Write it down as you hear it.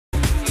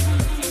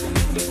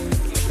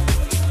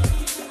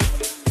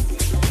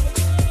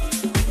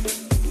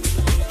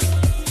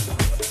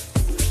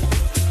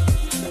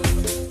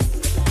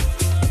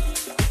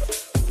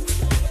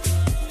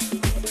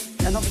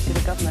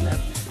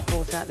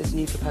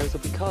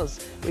proposal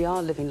because we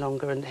are living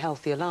longer and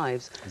healthier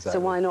lives. Exactly. So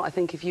why not? I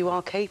think if you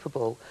are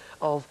capable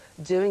of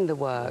doing the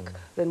work,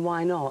 then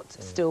why not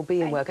still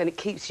be in work? And it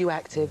keeps you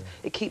active,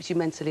 it keeps you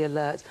mentally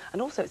alert,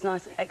 and also it's a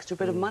nice extra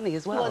bit of money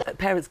as well.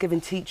 Parents giving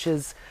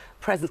teachers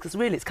presents, because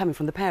really it's coming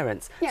from the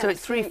parents. Yeah, so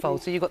it's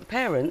threefold. So you've got the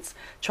parents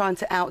trying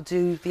to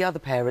outdo the other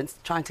parents,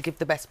 trying to give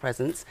the best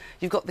presents.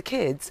 You've got the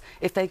kids,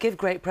 if they give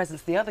great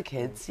presents to the other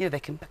kids, you know, they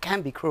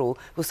can be cruel.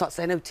 We'll start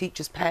saying, oh,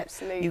 teacher's pet,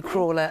 Absolutely. you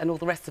crawler, and all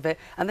the rest of it.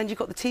 And then you've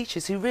got the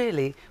teachers who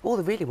really, all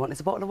they really want is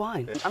a bottle of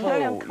wine. I'm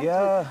very uncomfortable.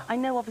 Yeah. I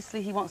know,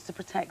 obviously, he wants to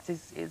protect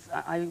his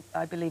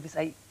I believe it's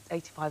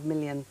 £85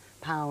 million,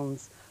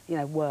 you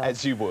know, worth.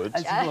 As you would.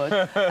 As you would.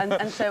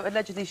 and so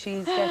allegedly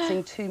she's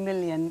getting £2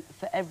 million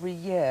for every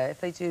year if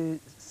they do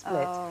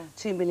split.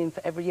 £2 million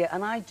for every year.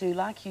 And I do,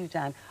 like you,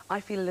 Dan, I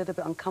feel a little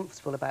bit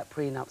uncomfortable about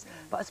prenups.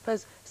 But I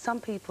suppose some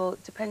people,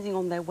 depending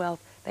on their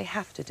wealth, they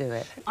have to do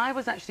it. I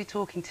was actually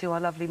talking to our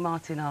lovely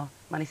Martin, our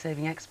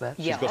money-saving expert.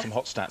 She's got some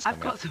hot stats I've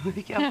got some,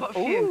 yeah, I've got a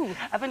few.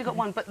 I've only got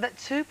one, but that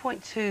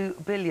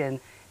 2.2 billion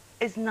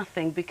is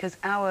nothing because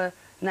our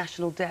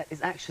national debt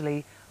is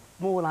actually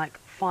more like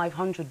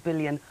 500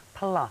 billion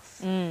plus.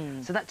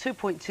 So that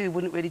 2.2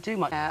 wouldn't really do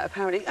much.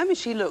 Apparently, I mean,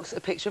 she looks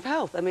a picture of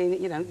health. I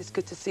mean, you know, it's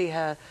good to see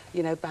her,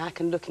 you know, back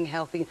and looking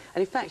healthy.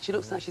 And in fact, she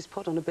looks like she's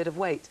put on a bit of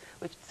weight,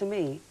 which to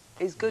me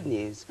is good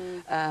news,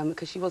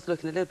 because she was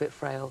looking a little bit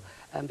frail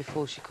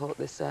before she caught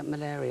this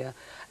malaria.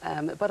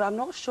 But I'm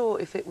not sure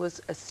if it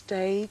was a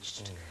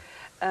staged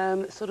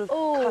sort of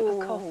cup of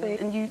coffee.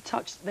 And you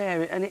touched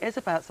there, and it is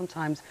about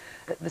sometimes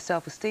the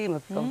self-esteem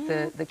of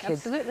the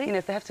kids. Absolutely. You know,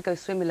 if they have to go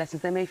swimming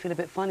lessons, they may feel a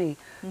bit funny,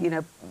 you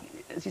know,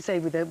 as you say,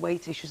 with their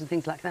weight issues and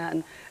things like that.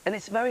 And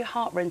it's very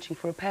heart-wrenching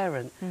for a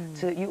parent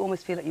to, you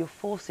almost feel like you're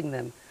forcing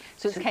them.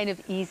 So it's kind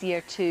of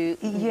easier to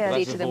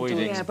say to them,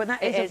 yeah, but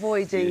that is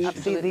avoiding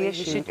the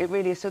issue. It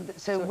really is.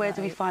 So where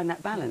do we right. find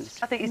that balance?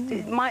 I think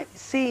it might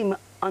seem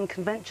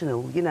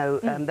unconventional, you know,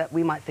 that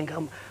we might think,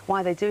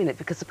 why are they doing it?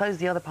 Because suppose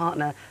the other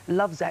partner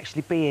loves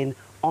actually being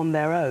on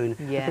their own.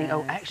 Yeah, I think,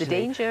 oh, actually,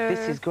 danger.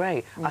 this is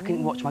great. I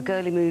can watch my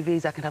girly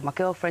movies, I can have my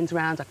girlfriends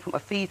around, I can put my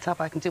feet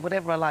up, I can do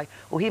whatever I like.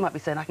 Or he might be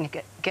saying, I can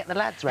get the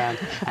lads round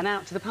and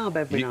out to the pub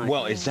every night.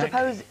 Well,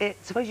 exactly.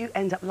 Suppose you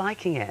end up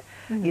liking it,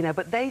 you know,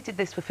 but they did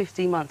this for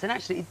 15 months, and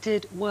actually it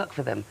did work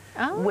for them,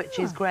 which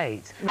is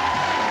great.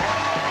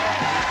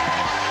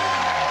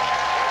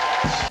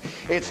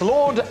 It's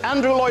Lord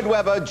Andrew Lloyd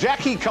Webber,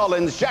 Jackie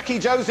Collins, Jacqui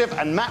Joseph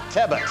and Matt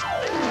Tebbutt.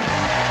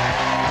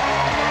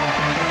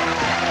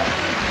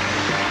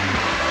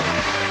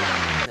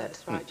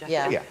 That's right, Jackie.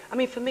 Yeah. I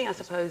mean, for me, I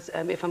suppose,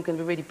 if I'm going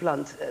to be really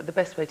blunt, the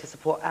best way to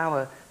support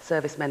our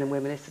servicemen and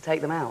women is to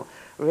take them out,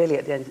 really,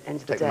 at the end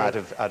of the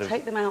day.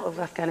 Take them out of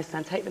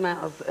Afghanistan, take them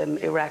out of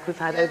Iraq. We've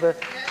had over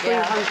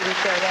 330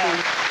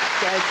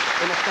 dead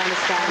in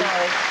Afghanistan.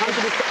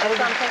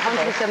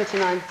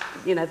 179,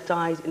 you know,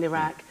 died in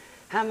Iraq.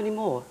 How many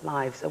more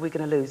lives are we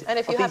going to lose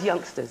of these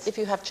youngsters? If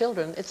you have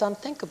children, it's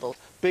unthinkable.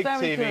 Big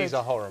Very TVs good.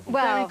 are horrible.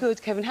 Well, Very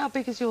good, Kevin. How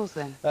big is yours,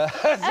 then? As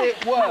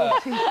it were,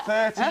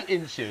 30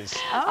 inches.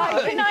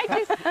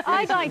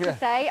 I'd like to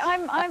say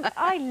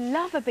I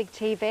love a big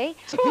TV.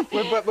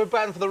 We're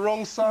banned for the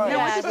wrong side. No,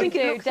 I Yeah, just think we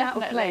it do, looks out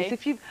of definitely.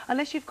 place.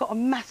 Unless you've got a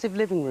massive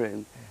living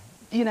room,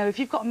 you know, if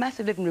you've got a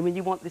massive living room and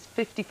you want this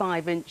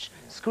 55-inch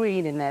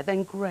screen in there,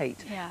 then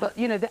great. Yeah. But,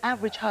 you know, the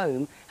average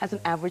home has an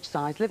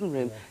average-sized living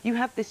room. You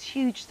have this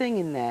huge thing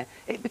in there.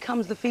 It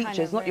becomes the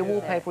features, not your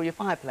wallpaper or your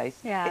fireplace.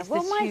 Yeah, it's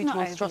well, this mine's huge not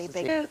overly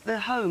monstrosity. big. The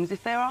homes,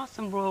 if there are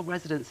some royal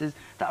residences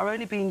that are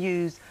only being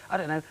used, I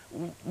don't know,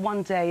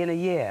 one day in a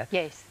year,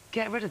 Yes.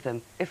 get rid of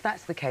them, if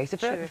that's the case.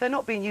 If they're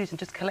not being used and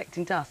just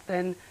collecting dust,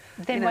 then...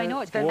 Then you know, why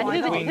not? then And why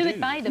not? who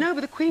would buy them? No, but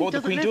the Queen What would the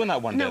doesn't Queen live... do on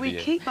that one day No, of the we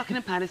year? keep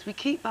Buckingham Palace, we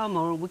keep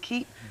Balmoral, we'll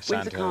keep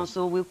Windsor Sandhurst.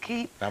 Castle, we'll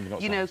keep,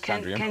 you know,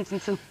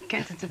 Kensington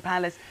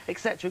Palace,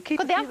 etc.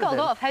 But they have got a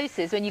lot of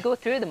houses when you go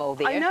through them all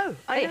there. I know,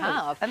 They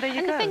have. And there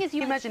you go. The thing is, Can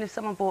you imagine if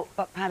someone bought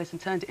Buck Palace and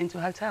turned it into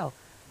a hotel?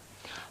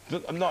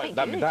 That might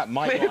not happen.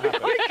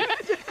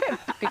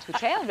 Good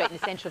hotel right in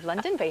the centre of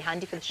London, very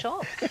handy for the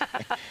shops.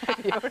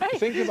 You're right.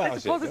 Think about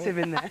It's it. positive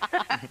in there.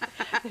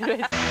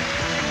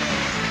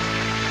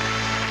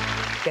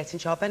 Getting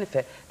child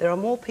benefit. There are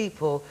more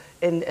people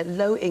in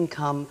low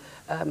income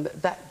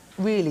that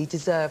really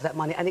deserve that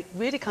money, and it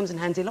really comes in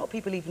handy. A lot of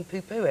people even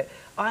poo-poo it.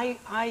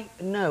 I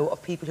know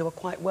of people who are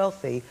quite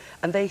wealthy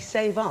and they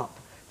save up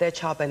their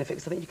child benefit,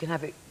 because I think you can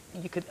have it,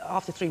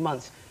 after 3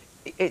 months,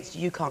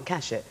 you can't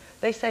cash it.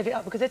 They save it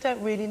up because they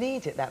don't really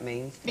need it, that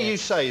means. You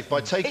save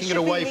by taking it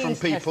away from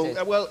people.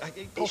 Well,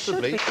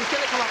 possibly. He's going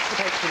to come up to the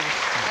pension.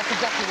 That's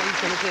exactly what he's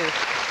going to do.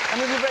 I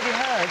mean, we've already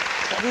heard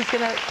that he's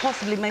going to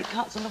possibly make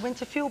cuts on the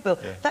winter fuel bill.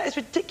 Yeah. That is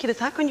ridiculous.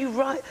 How can you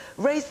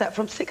raise that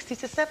from 60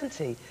 to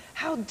 70?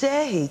 How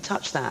dare he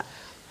touch that?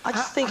 I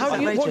just think it's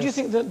outrageous. What do you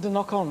think the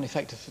knock-on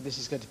effect of this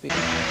is going to be?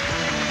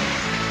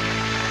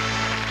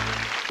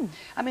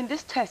 I mean,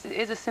 this test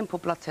is a simple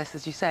blood test,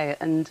 as you say,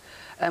 and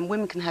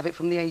women can have it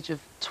from the age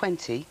of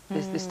 20.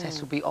 This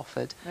test will be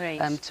offered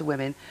to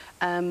women.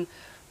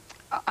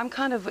 I'm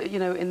kind of, you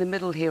know, in the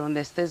middle here on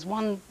this. There's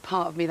one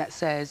part of me that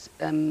says,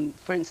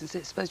 for instance,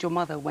 suppose your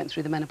mother went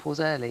through the menopause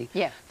early.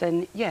 Yeah.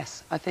 Then,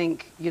 yes, I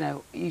think, you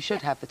know, you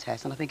should have the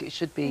test, and I think it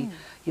should be,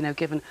 you know,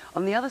 given.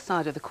 On the other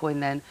side of the coin,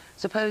 then,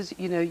 suppose,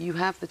 you know, you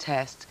have the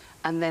test,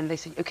 and then they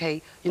say,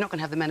 OK, you're not going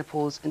to have the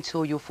menopause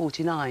until you're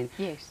 49.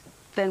 Yes.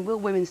 Then will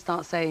women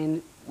start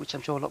saying, which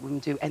I'm sure a lot of women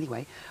do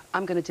anyway,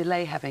 I'm going to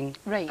delay having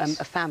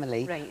a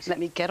family. Right. Let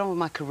me get on with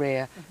my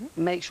career,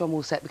 make sure I'm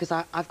all set, because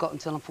I've got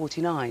until I'm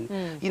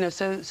 49. You know,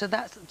 so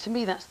that's, to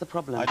me, that's the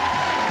problem.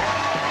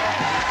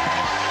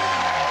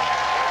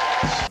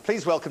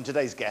 Please welcome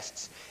today's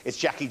guests. It's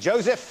Jacqui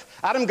Joseph,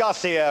 Adam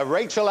Garcia,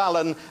 Rachel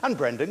Allen and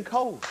Brendan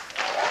Cole.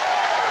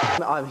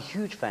 I'm a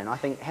huge fan. I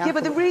think... Yeah,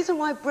 but the reason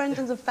why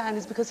Brendan's a fan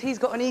is because he's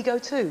got an ego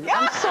too.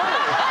 I'm sorry.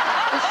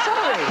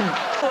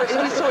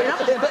 Sorry enough.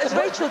 But as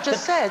Rachel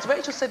just said,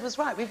 was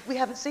right. We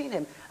haven't seen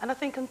him. And I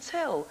think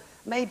until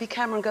maybe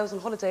Cameron goes on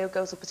holiday or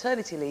goes on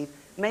paternity leave,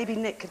 maybe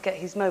Nick could get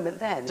his moment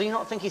then. Do you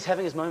not think he's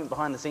having his moment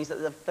behind the scenes?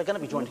 That they're going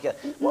to be joined together?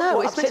 No,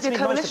 what it's meant to be a upsets me most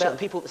coalition. about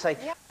people that say...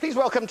 Please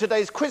welcome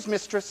today's quiz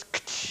mistress,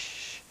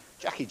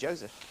 Jacqui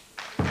Joseph.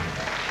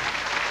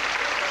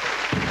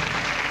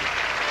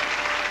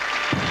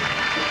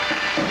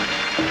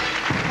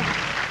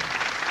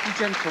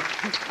 Gentle.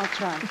 I'll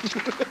try.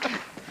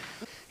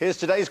 Here's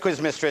today's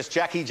quiz mistress,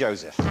 Jacqui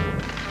Joseph.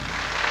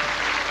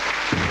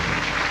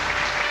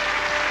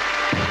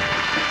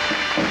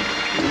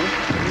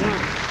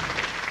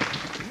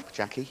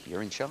 Jacqui,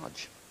 you're in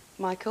charge.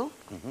 Michael,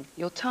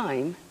 your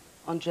time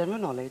on general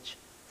knowledge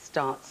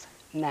starts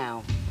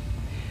now.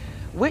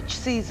 Which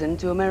season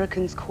do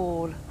Americans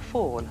call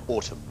fall?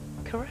 Autumn.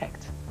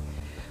 Correct.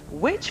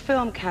 Which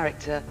film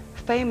character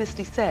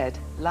famously said,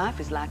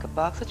 life is like a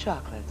box of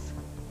chocolates?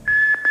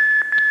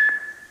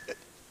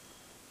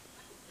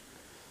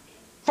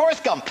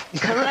 Forrest Gump.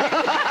 Correct.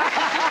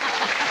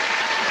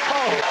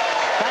 Oh,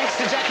 thanks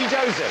to Jacqui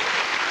Joseph.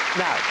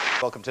 Now,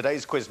 welcome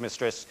today's quiz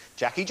mistress,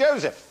 Jacqui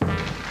Joseph.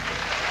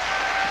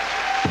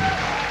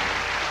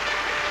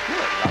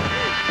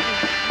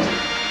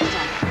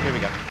 Here we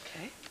go.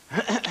 Okay.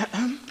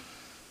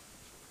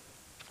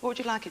 What would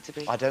you like it to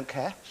be? I don't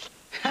care.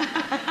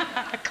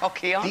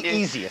 Cocky, aren't The you?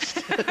 easiest.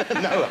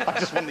 No, I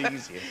just want the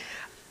easiest.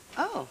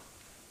 Oh,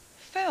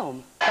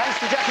 film. Thanks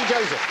to Jacqui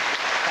Joseph.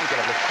 Thank you,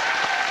 lovely.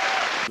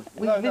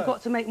 We've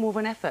got to make more of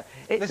an effort.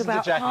 It's Listen to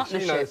about Jacqui, she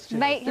partnership. knows too.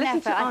 Make an Listen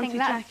effort. to I think Auntie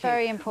that's Jacqui.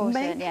 very important,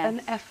 Make yes.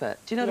 an effort.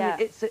 Do you know what I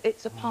mean?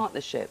 It's a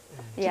partnership.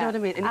 Do you know what I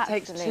mean? And it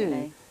takes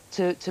absolutely.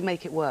 two to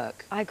make it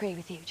work. I agree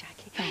with you,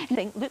 Jacqui. I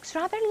think looks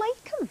rather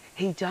like him.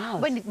 He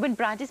does. When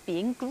Brad is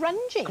being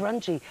grungy.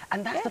 Grungy.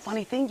 And that's the Yes.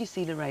 funny thing, you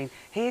see, Lorraine.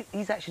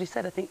 He's actually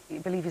said, I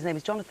believe his name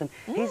is Jonathan,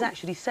 he's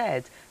actually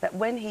said that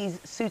when he's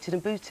suited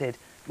and booted,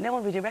 no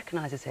one really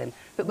recognises him.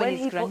 But when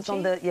he puts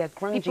on the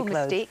grungy people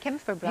clothes... mistake him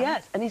for Brad.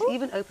 Yes, and he's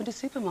even opened a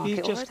supermarket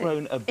He's just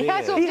already. grown a beard. He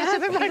has opened a He's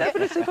supermarket.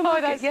 opened a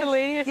supermarket. Oh, that's yes,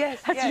 hilarious.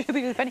 Yes, That's yes.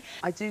 really, really funny.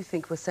 I do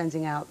think we're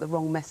sending out the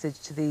wrong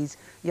message to these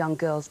young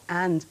girls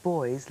and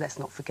boys, let's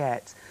not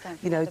forget. Don't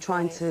You know, forget the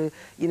trying boys. to,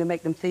 you know,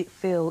 make them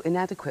feel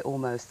inadequate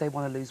almost. They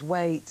want to lose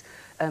weight.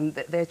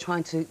 They're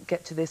trying to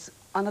get to this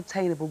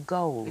unobtainable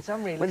goal. It's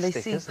unrealistic, when they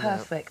see isn't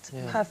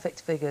it?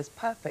 perfect figures,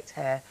 perfect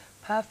hair,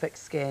 perfect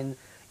skin.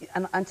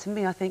 And to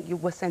me, I think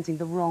we're sending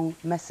the wrong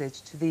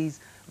message to these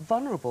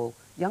vulnerable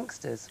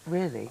youngsters,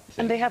 really.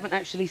 And they haven't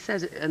actually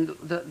said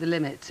the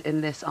limit in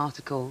this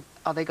article.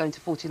 Are they going to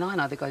 49?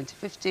 Are they going to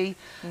 50?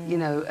 You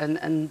know,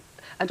 and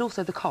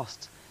also the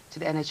cost to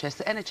the NHS.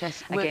 The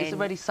NHS is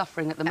already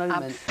suffering at the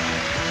moment.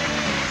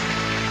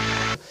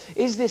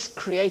 Is this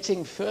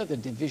creating further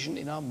division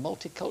in our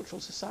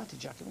multicultural society,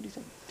 Jacqui? What do you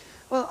think?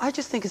 Well, I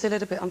just think it's a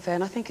little bit unfair,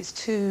 and I think it's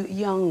too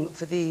young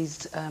for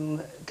these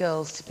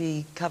girls to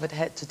be covered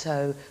head to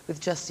toe with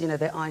just, you know,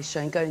 their eyes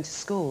showing, going to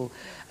school.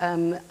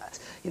 You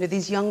know,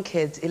 these young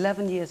kids,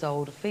 11 years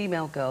old, a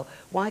female girl,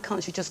 why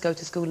can't she just go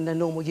to school in a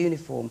normal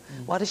uniform?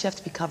 Why does she have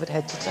to be covered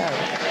head to toe?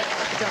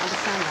 I don't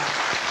understand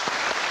that.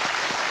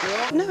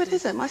 No, it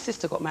isn't. My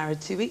sister got married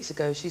 2 weeks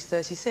ago. She's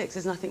 36.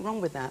 There's nothing wrong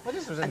with that. Well,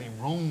 there's anything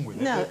wrong with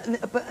it. No,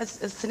 but as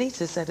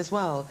Sunita said as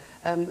well,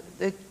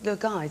 the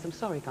guys, I'm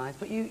sorry guys,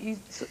 but you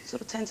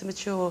sort of tend to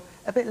mature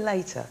a bit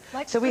later.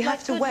 So we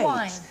have to wait,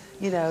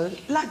 you know,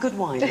 like good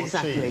wine,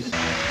 exactly.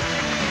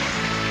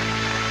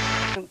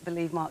 I don't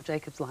believe Mark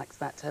Jacobs likes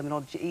that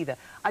terminology either.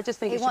 I just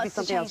think He it should be wants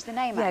to something change else. the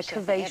name, yeah,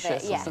 actually, think of curvaceous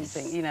it, or yes.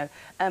 something, you know.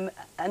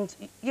 And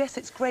yes,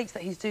 it's great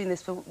that he's doing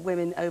this for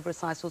women over a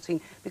size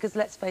 14, because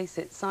let's face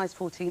it, size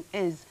 14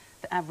 is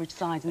the average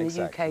size in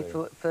the UK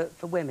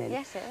for women.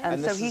 Yes, it is. So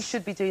And he this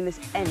should be doing this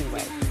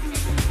anyway.